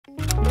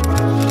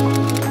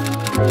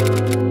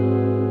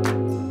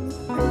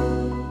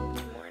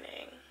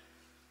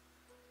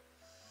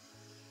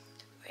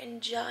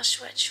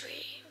Joshua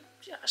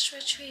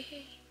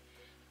Tree,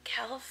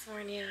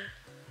 California.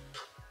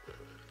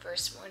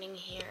 First morning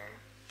here.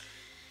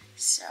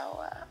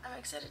 So I'm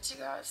excited to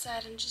go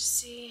outside and just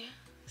see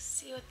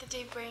what the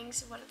day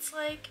brings and what it's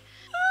like.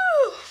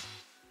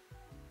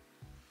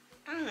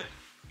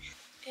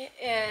 It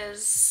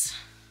is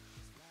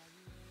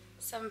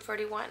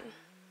 7:41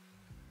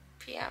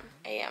 p.m.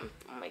 a.m.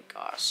 Oh my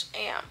gosh,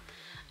 a.m.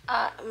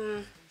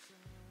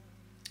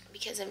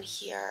 Because I'm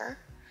here,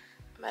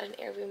 I'm at an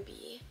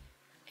Airbnb.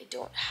 I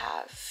don't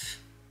have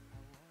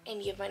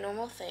any of my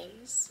normal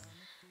things,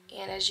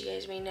 and as you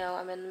guys may know,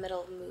 I'm in the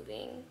middle of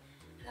moving.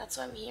 And that's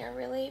why I'm here,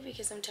 really,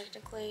 because I'm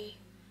technically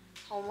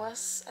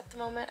homeless at the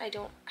moment. I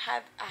don't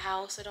have a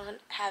house, I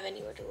don't have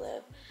anywhere to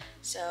live.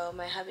 So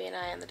my hubby and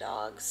I and the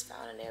dogs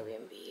found an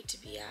Airbnb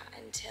to be at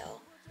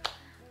until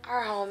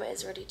our home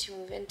is ready to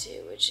move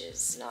into, which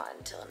is not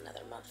until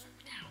another month from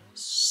now.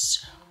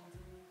 So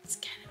it's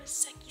kind of a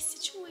sucky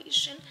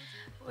situation.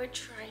 We're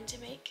trying to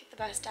make the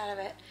best out of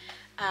it.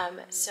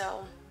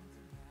 So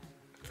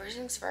first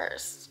things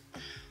first,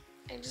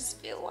 I just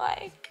feel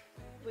like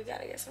we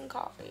gotta get some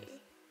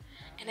coffee.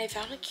 And I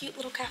found a cute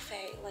little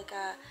cafe,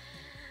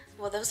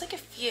 well, there was like a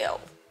few.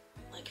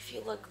 Like if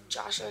you look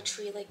Joshua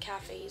Tree like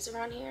cafes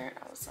around here,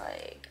 I was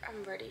like,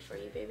 I'm ready for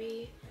you,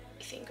 baby.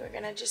 I think we're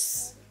gonna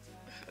just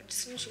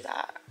gonna do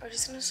that. We're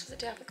just gonna start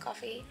the day off with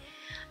coffee,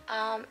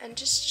 and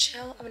just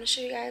chill. I'm gonna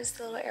show you guys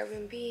the little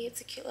Airbnb. It's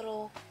a cute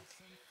little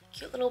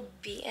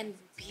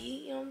B&B,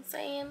 you know what I'm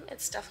saying?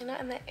 It's definitely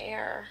not in the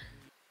air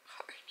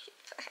or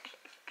anything.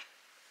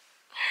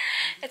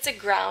 It's a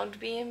ground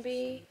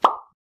B&B.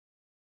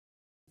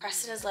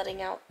 Preston is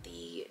letting out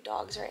the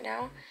dogs right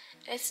now.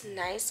 And it's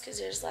nice because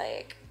there's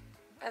a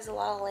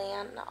lot of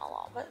land, not a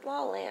lot, but a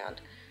lot of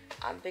land.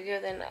 Bigger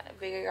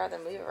yard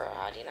than we've ever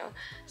had, you know.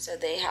 So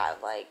they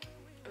have like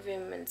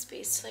room and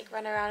space to like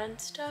run around and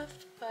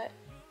stuff. But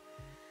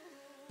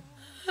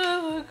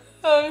oh my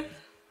god.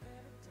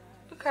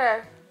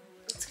 Okay,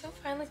 let's go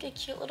find like a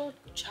cute little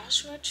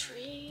Joshua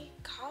Tree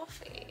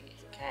coffee.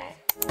 Okay.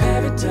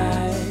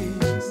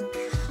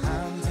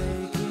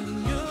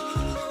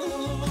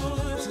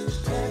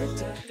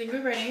 I think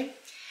we're ready.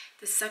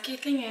 The sucky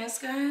thing is,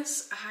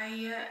 guys,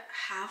 I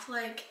have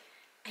like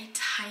a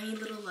tiny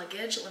little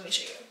luggage. Let me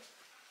show you.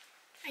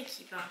 Hi,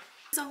 Kiba.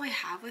 This is all I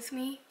have with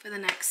me for the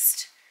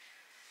next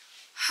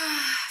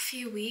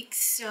few weeks,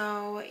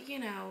 so you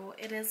know,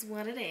 it is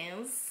what it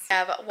is. I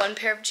have one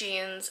pair of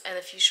jeans and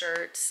a few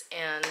shirts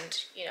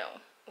and, you know,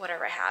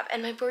 whatever I have.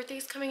 And my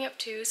birthday's coming up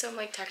too, so I'm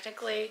like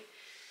technically,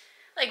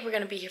 like we're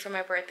gonna be here for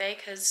my birthday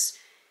because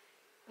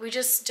we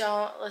just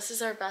don't, this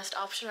is our best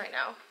option right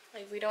now.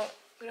 Like we don't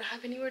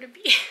have anywhere to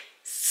be.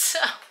 So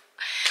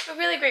we're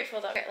really grateful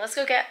though. Okay, let's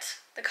go get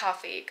the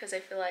coffee because I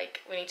feel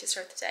like we need to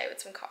start the day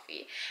with some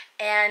coffee.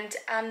 And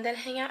then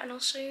hang out and I'll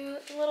show you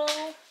the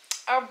little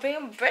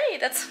Airbnb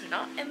that's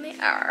not in the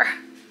air.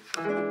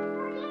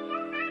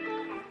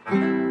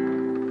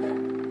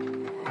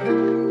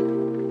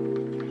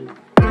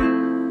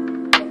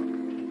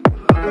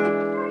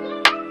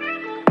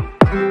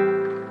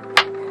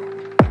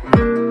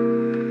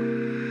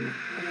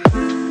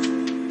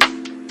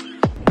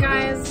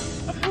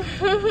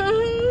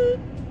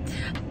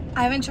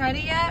 I haven't tried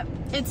it yet.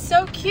 It's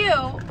so cute,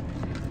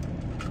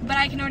 but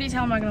I can already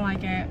tell I'm not gonna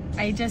like it.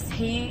 I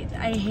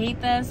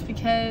hate this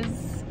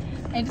because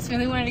I just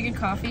really wanted a good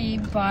coffee,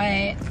 but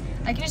I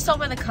can just tell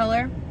by the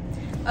color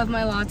of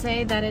my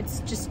latte that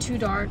it's just too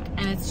dark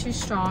and it's too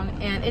strong.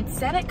 And it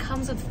said it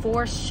comes with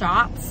 4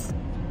 shots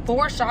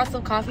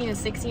of coffee in a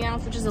 16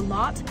 ounce, which is a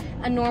lot.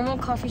 A normal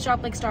coffee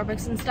shop like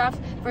Starbucks and stuff,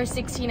 for a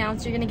 16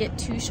 ounce, you're gonna get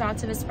 2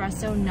 shots of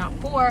espresso, not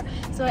 4.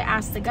 So I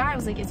asked the guy, I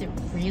was like, is it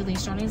really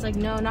strong? He's like,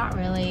 no, not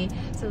really.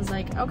 So I was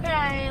like,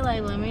 okay,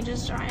 like, let me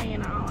just try, you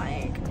know,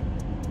 like,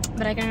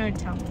 but I can already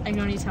tell. I can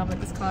already tell by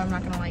this color I'm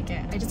not gonna like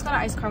it. I just got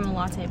an iced caramel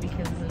latte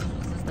because this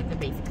is like the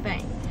basic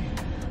thing.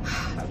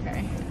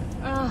 Okay.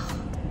 Ugh.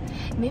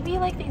 Maybe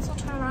like things will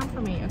turn around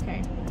for me.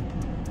 Okay.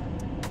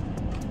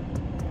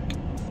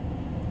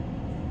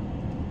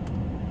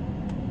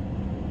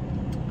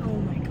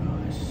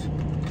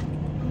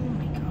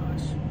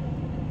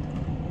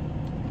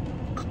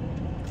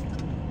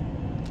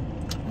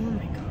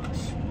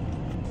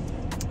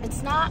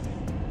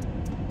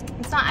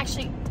 It's not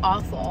actually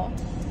awful.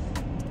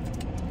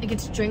 Like,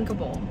 it's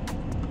drinkable.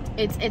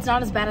 It's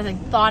not as bad as I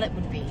thought it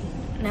would be.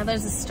 Now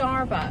there's a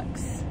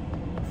Starbucks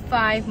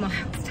 5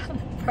 miles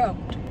down the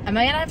road. Am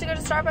I gonna have to go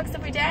to Starbucks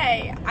every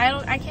day?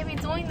 I can't be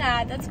doing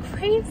that. That's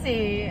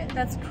crazy.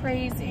 That's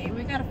crazy.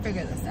 We gotta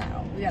figure this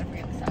out. We gotta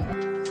figure this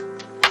out.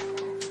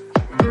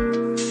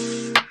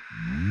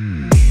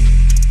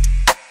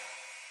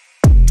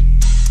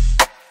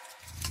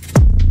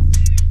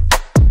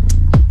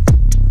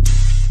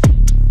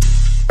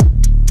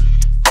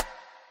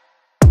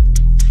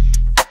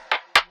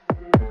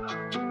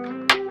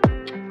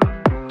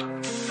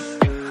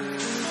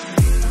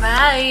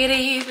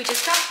 Alrighty, we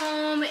just got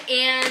home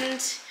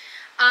and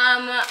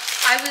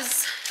I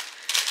was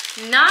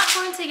not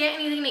going to get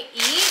anything to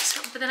eat,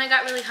 but then I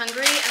got really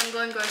hungry and I'm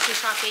going grocery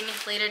shopping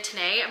later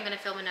today. I'm gonna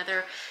film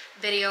another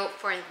video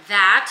for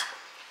that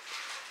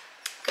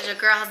because your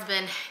girl has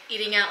been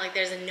eating out like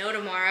there's no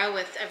tomorrow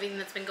with everything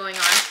that's been going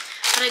on.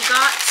 But I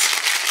got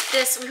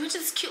this, we went to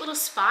this cute little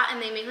spot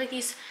and they make like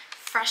these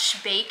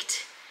fresh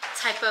baked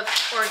type of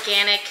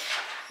organic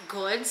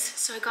goods.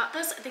 So I got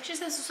this, I think she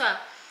says this was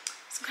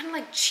some kind of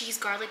like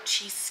garlic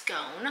cheese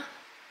scone.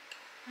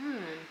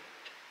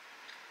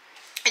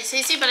 It's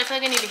tasty, but I feel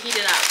like I need to heat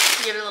it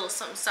up, give it a little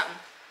something something.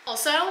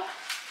 Also, I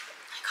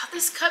got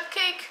this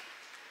cupcake.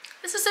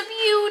 This is a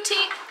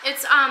beauty.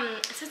 It's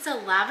a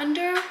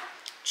lavender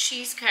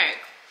cheesecake.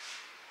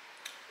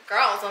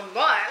 Girls and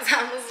boys,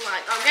 I was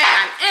like, okay,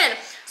 I'm in.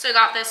 So I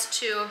got this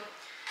to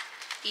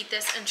eat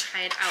this and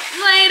try it out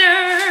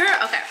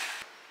later. Okay,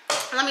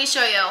 let me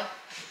show you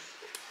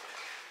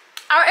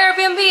our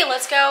Airbnb.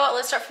 Let's go,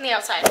 let's start from the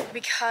outside.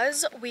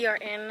 Because we are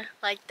in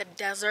like the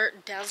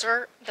desert,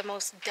 the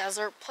most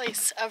desert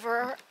place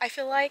ever, I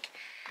feel like.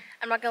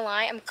 I'm not gonna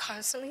lie, I'm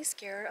constantly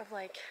scared of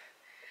like,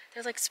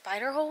 there's like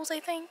spider holes, I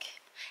think.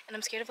 And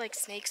I'm scared of like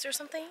snakes or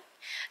something,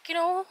 you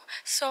know?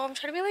 So I'm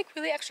trying to be like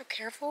really extra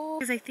careful.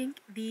 Because I think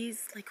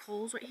these like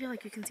holes right here,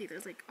 like you can see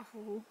there's like a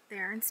hole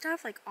there and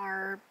stuff, like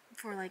are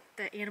for like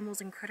the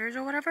animals and critters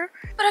or whatever.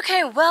 But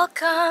okay,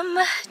 welcome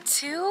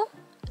to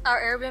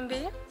our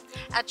Airbnb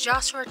at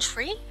Joshua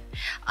Tree.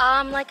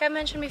 Like I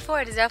mentioned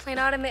before, it is definitely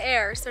not in the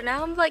air. So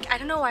now I'm like, I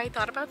don't know why I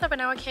thought about that, but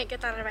now I can't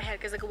get that out of my head.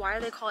 Because like, why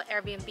do they call it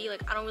Airbnb?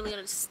 Like, I don't really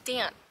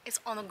understand. It's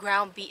on the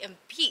ground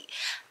B&B.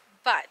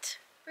 But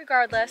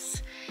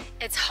regardless,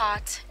 it's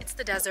hot, it's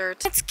the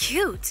desert. It's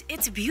cute,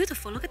 it's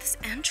beautiful. Look at this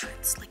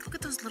entrance. Like, look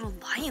at those little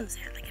lions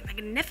there. Like,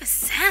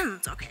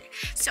 magnificent. Okay,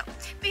 so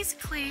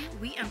basically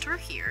we enter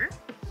here.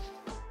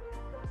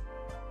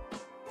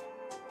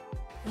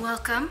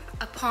 Welcome.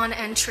 Upon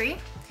entry,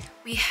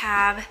 we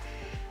have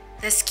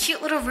this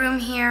cute little room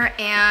here,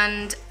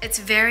 and it's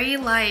very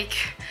like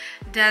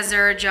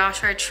desert,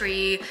 Joshua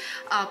Tree,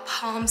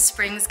 Palm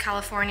Springs,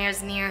 California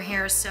is near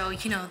here, so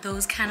you know,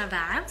 those kind of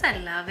vibes. I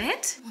love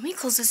it. Let me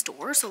close this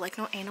door so like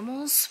no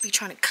animals be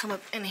trying to come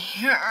up in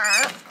here.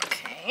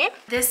 Okay,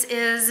 this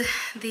is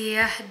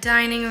the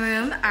dining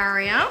room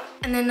area,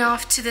 and then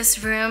off to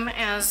this room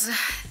is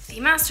the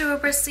master where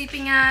we're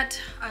sleeping at,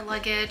 our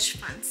luggage,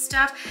 fun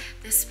stuff.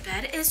 This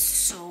bed is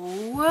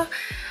so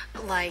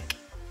like,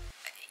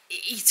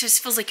 it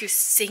just feels like you're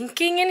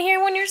sinking in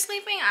here when you're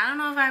sleeping. I don't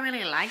know if I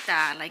really like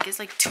that. Like, it's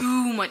like too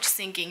much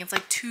sinking. It's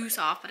like too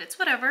soft, but it's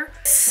whatever.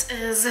 This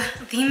is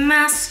the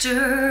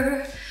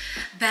master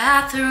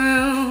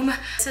bathroom.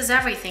 This is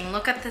everything.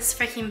 Look at this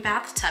freaking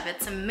bathtub.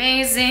 It's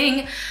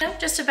amazing.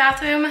 Just a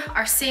bathroom,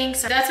 our sink.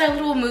 So that's our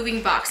little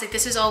moving box. Like,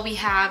 this is all we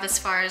have as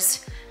far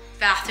as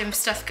bathroom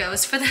stuff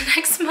goes for the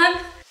next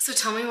month. So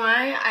tell me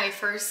why I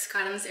first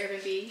got on this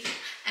Airbnb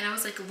and I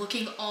was like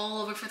looking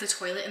all over for the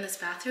toilet in this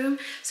bathroom.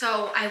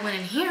 So I went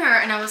in here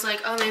and I was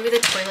like, oh, maybe the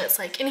toilet's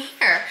like in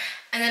here.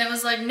 And then it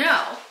was like,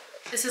 no,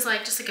 this is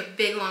like just like a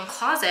big long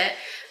closet.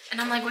 And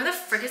I'm like, where the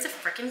frick is the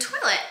frickin'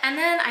 toilet? And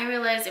then I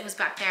realized it was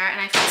back there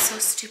and I felt so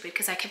stupid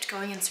because I kept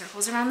going in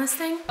circles around this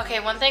thing. Okay,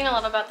 one thing I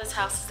love about this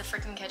house is the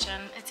freaking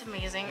kitchen. It's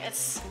amazing.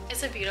 It's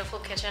a beautiful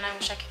kitchen. I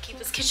wish I could keep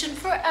this kitchen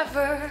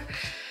forever.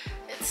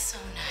 It's so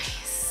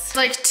nice.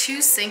 There's like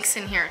two sinks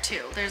in here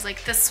too. There's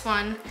like this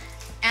one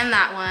and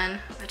that one,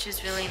 which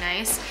is really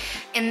nice.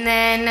 And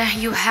then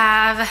you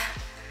have,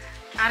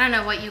 I don't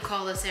know what you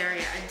call this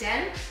area, a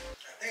den?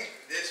 I think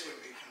this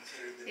would be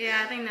considered the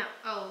den. I think that,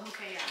 oh,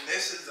 okay, yeah. And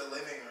this is the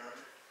living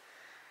room.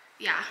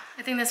 Yeah,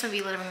 I think this would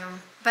be living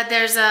room. But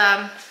there's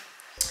a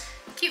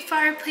cute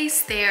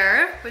fireplace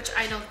there, which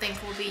I don't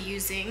think we'll be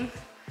using.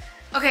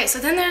 Okay, so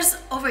then there's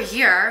over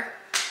here,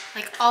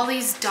 like all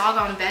these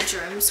doggone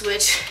bedrooms,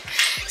 which,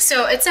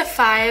 so it's a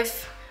oh,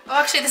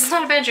 actually this is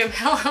not a bedroom.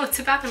 Hello, it's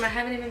a bathroom. I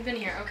haven't even been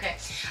here. Okay,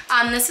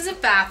 this is a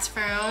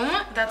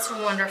bathroom. That's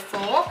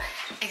wonderful.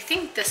 I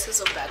think this is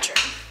a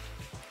bedroom.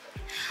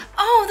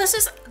 Oh, this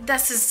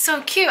is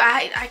so cute.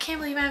 I can't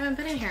believe I haven't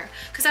been in here,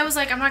 because I was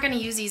like, I'm not gonna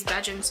use these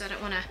bedrooms, so I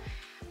don't want to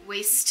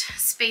waste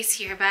space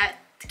here. But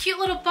the cute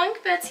little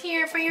bunk beds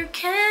here for your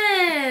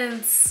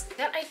kids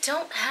that I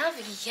don't have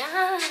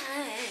yet.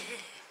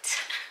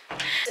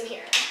 In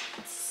here,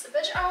 it's a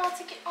bedroom. Oh,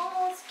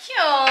 it's cute.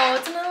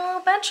 It's a little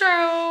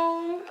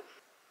bedroom.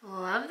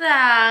 Love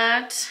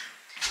that.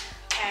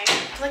 Okay, I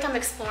feel like I'm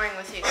exploring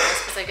with you guys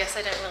because I guess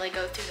I didn't really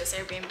go through this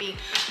Airbnb.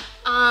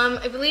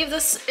 I believe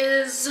this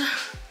is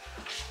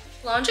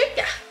laundry.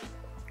 Yeah,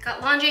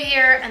 got laundry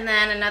here, and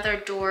then another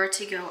door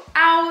to go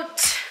out.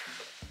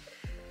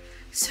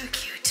 So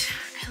cute.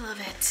 I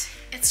love it.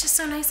 It's just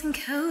so nice and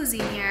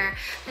cozy here.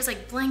 There's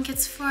like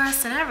blankets for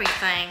us and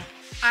everything.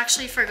 I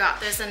actually forgot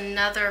there's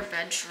another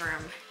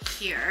bedroom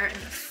here in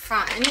the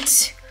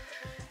front.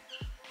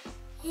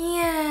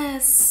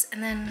 Yes,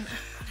 and then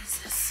what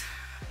is this?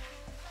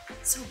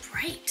 It's so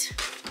bright.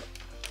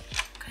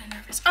 I'm kind of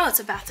nervous. Oh, it's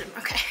a bathroom.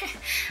 Okay.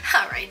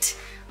 All right.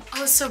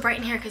 Oh, it's so bright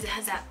in here because it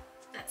has that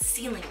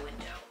ceiling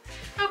window.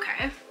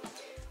 Okay.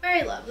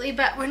 Very lovely,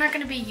 but we're not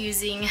going to be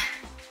using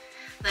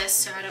this,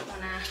 so I don't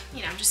want to,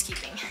 you know, I'm just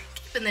keeping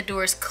the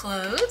doors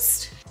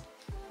closed.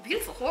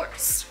 Beautiful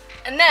horse.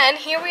 And then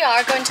here we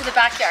are going to the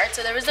backyard.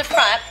 So there was the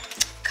front,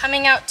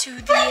 coming out to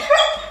the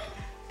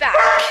back.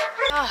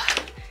 Oh,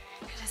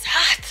 it is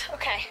hot.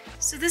 Okay.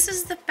 So this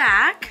is the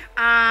back.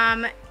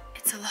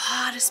 It's a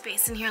lot of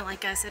space in here,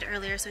 like I said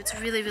earlier, so it's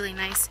really, really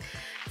nice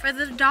for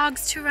the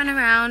dogs to run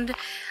around.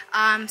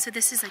 So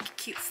this is like a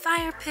cute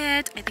fire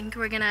pit. I think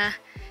we're gonna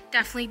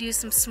definitely do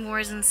some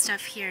s'mores and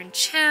stuff here and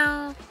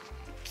chill.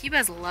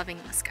 Kiba's loving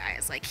this,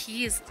 guys. Like,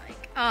 he is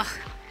like, oh,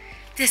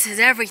 this is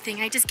everything.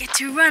 I just get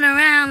to run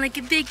around like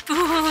a big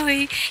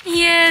boy.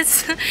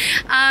 Yes.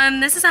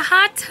 This is a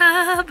hot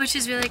tub, which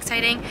is really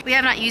exciting. We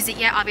have not used it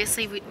yet.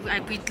 Obviously, we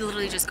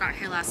literally just got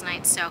here last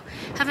night, so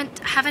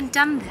haven't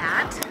done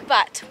that.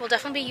 But we'll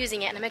definitely be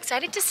using it, and I'm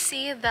excited to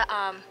see the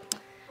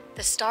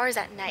stars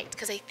at night,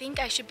 because I think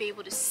I should be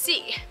able to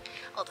see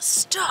all the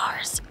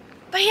stars.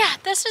 But yeah,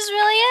 this is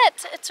really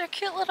it. It's our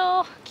cute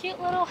little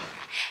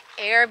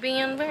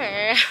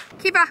Airbnb.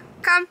 Kiba,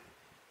 come.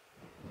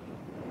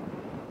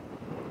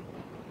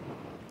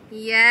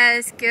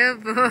 Yes,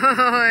 good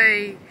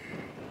boy.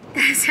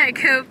 That's a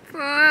good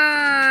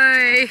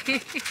boy.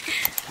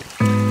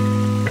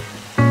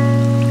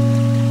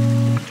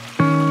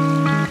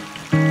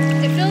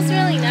 It feels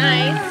really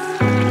nice.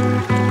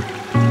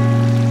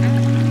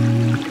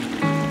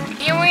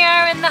 Here we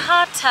are in the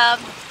hot tub.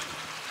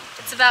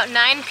 It's about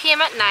 9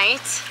 p.m. at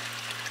night.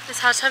 This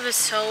hot tub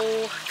is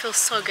feels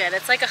so good.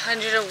 It's like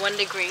 101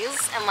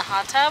 degrees in the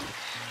hot tub,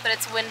 but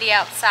it's windy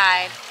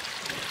outside.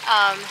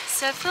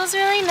 So it feels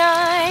really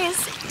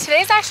nice.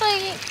 Today's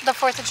actually the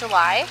 4th of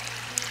July,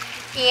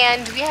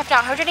 and we have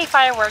not heard any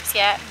fireworks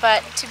yet,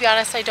 but to be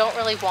honest, I don't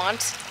really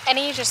want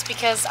any just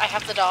because I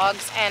have the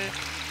dogs, and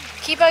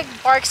Kiba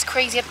barks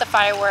crazy at the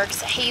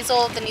fireworks.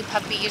 Hazel, the new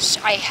puppy,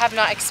 I have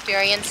not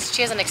experienced,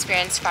 she hasn't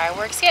experienced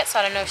fireworks yet, so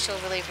I don't know if she'll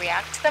really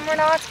react to them or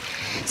not.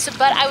 So,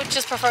 but I would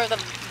just prefer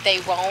that they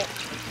won't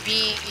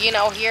be, you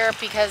know, here,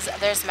 because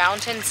there's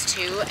mountains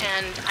too,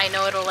 and I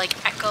know it'll like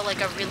echo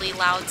like a really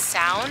loud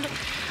sound.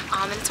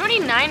 And it's already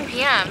 9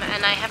 p.m.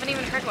 and I haven't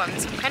even heard one,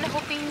 so I'm kind of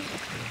hoping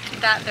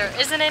that there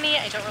isn't any.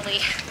 I don't really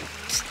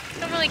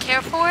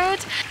care for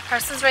it.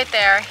 Carson's right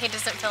there. He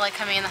doesn't feel like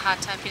coming in the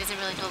hot tub. He doesn't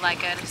really feel that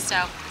good.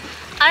 So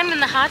I'm in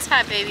the hot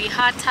tub, baby.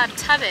 Hot tub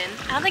tubbing.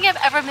 I don't think I've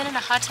ever been in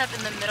a hot tub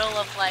in the middle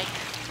of like,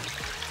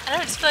 I don't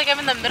know, I just feel like I'm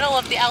in the middle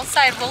of the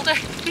outside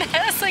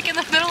wilderness, like in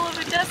the middle of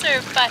the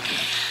desert. But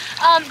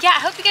yeah,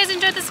 I hope you guys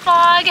enjoyed this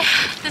vlog.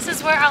 This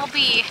is where I'll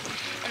be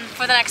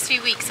for the next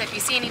few weeks. So if you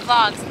see any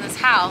vlogs in this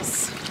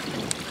house,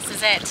 this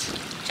is it.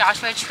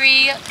 Joshua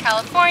Tree,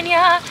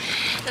 California.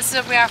 This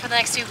is where we are for the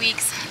next few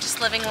weeks, just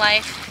living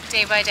life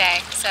day by day.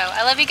 So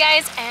I love you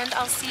guys, and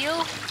I'll see you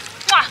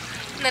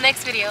in the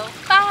next video.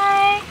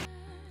 Bye!